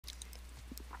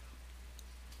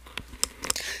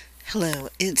Hello,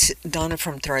 it's Donna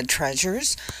from Thread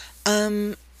Treasures.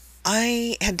 Um,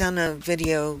 I had done a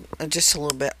video just a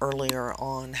little bit earlier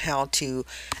on how to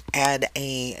add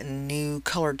a new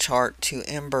color chart to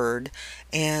Embird,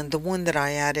 and the one that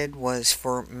I added was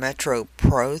for Metro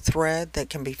Pro thread that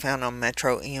can be found on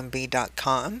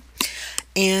metroemb.com.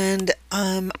 And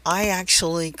I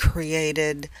actually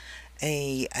created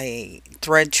a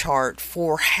thread chart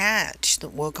for Hatch, the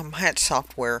Wilcom Hatch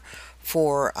software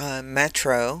for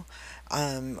Metro,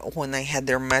 when they had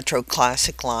their Metro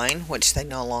Classic line, which they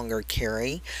no longer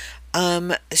carry.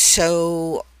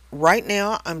 So right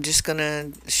now I'm just going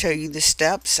to show you the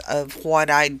steps of what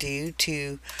I do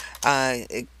to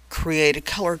create a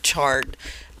color chart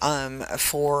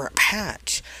for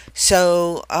Hatch.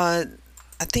 So I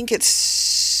think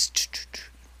it's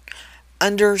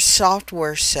under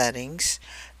software settings.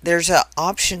 There's an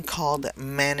option called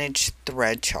manage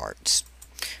thread charts.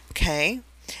 Okay,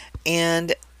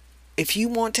 and if you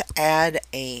want to add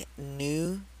a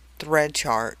new thread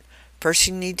chart, first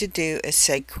you need to do is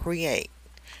say create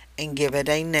and give it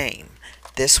a name.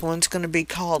 This one's going to be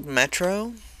called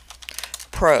Metro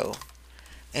Pro,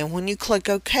 and when you click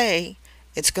OK,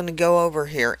 it's going to go over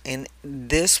here and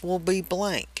this will be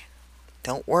blank.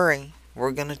 Don't worry,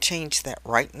 we're going to change that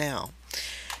right now.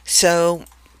 So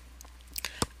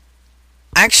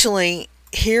actually,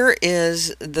 here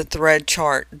is the thread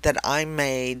chart that I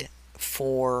made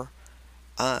for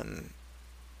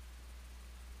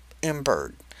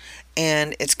Embird,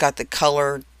 and it's got the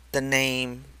color, the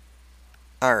name,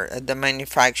 or the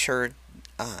manufacturer,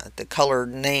 the color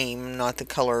name, not the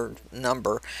color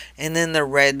number, and then the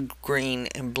red, green,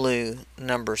 and blue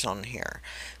numbers on here.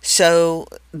 So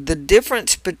the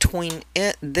difference between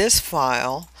this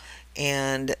file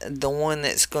and the one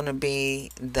that's going to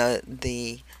be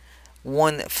the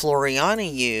one that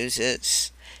Floriani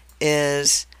uses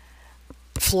is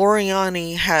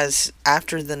Floriani has,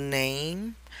 after the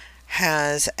name,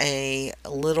 has a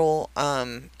little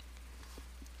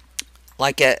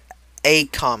like a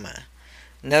comma.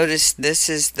 Notice this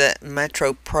is the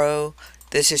Metro Pro,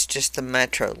 this is just the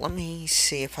Metro. Let me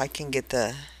see if I can get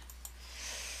the,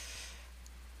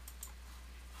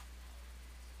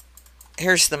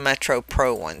 here's the Metro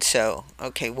Pro one. So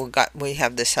okay, we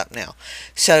have this up now.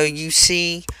 So you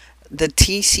see the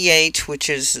TCH, which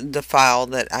is the file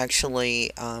that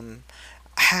actually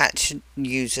Hatch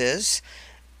uses,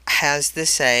 has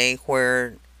this A,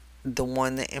 where the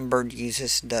one that Embird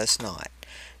uses does not.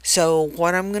 So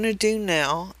what I'm going to do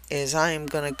now is I am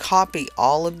going to copy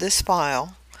all of this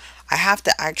file. I have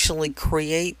to actually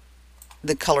create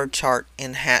the color chart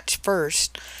in Hatch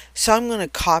first, so I'm going to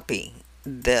copy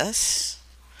this,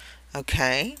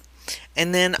 okay,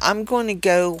 and then I'm going to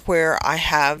go where I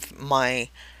have my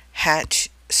Hatch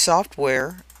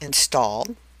software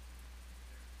installed,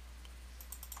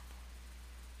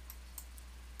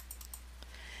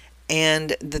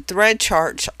 and the thread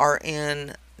charts are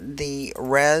in the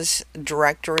res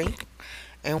directory.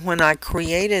 And when I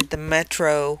created the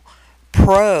Metro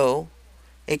Pro,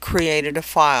 it created a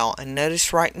file, and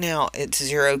notice right now it's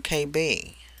 0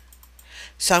 KB.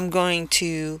 So I'm going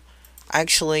to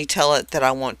actually tell it that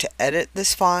I want to edit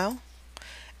this file.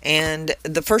 And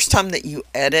the first time that you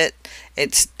edit,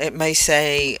 it may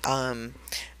say I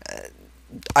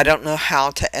don't know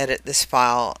how to edit this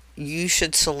file. You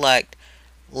should select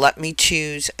let me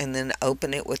choose and then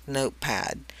open it with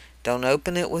Notepad. Don't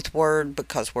open it with Word,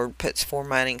 because Word puts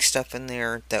formatting stuff in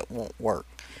there that won't work.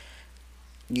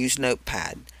 Use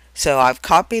Notepad. So I've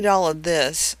copied all of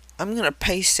this. I'm going to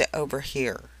paste it over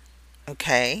here.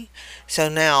 Okay, so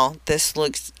now this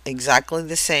looks exactly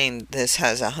the same. This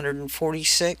has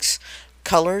 146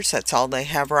 colors. That's all they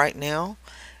have right now.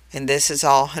 And this is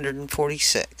all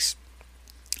 146.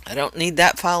 I don't need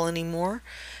that file anymore.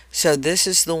 So this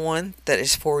is the one that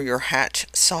is for your Hatch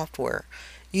software.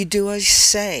 You do a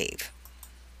save.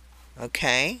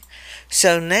 Okay,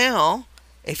 so now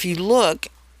if you look,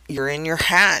 you're in your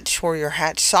Hatch where your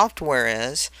Hatch software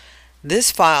is.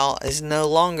 This file is no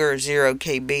longer 0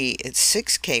 KB, it's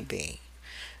 6 KB.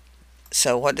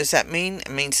 So what does that mean?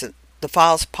 It means that the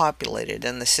file is populated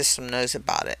and the system knows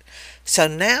about it. So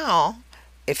now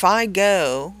if I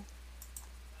go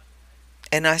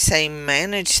and I say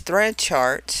manage thread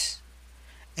charts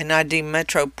and I do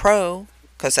Metro Pro,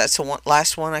 because that's the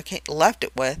last one I left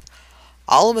it with,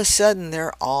 all of a sudden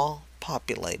they're all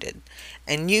populated,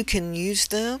 and you can use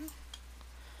them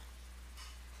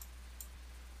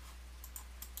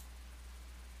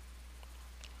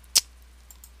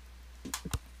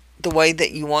the way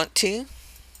that you want to.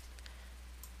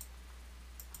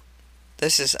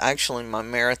 This is actually my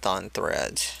marathon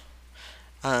threads,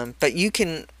 But you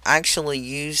can actually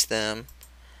use them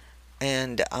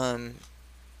and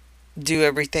do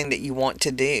everything that you want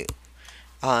to do.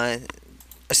 Uh,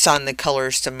 Assign the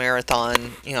colors to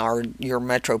Marathon, or your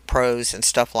Metro Pros and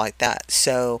stuff like that.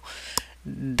 So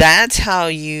that's how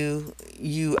you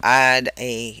add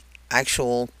a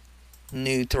actual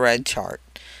new thread chart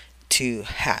to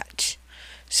Hatch.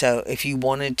 So if you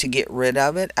wanted to get rid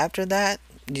of it after that,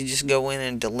 you just go in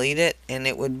and delete it and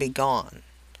it would be gone.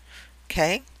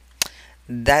 Okay?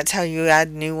 That's how you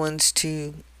add new ones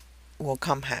to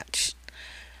Wilcom Hatch.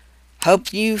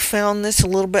 Hope you found this a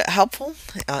little bit helpful.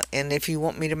 And if you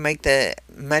want me to make the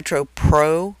Metro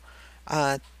Pro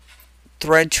uh,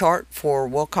 thread chart for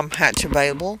Wilcom Hatch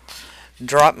available,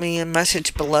 drop me a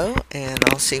message below and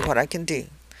I'll see what I can do.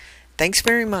 Thanks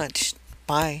very much.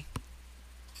 Bye.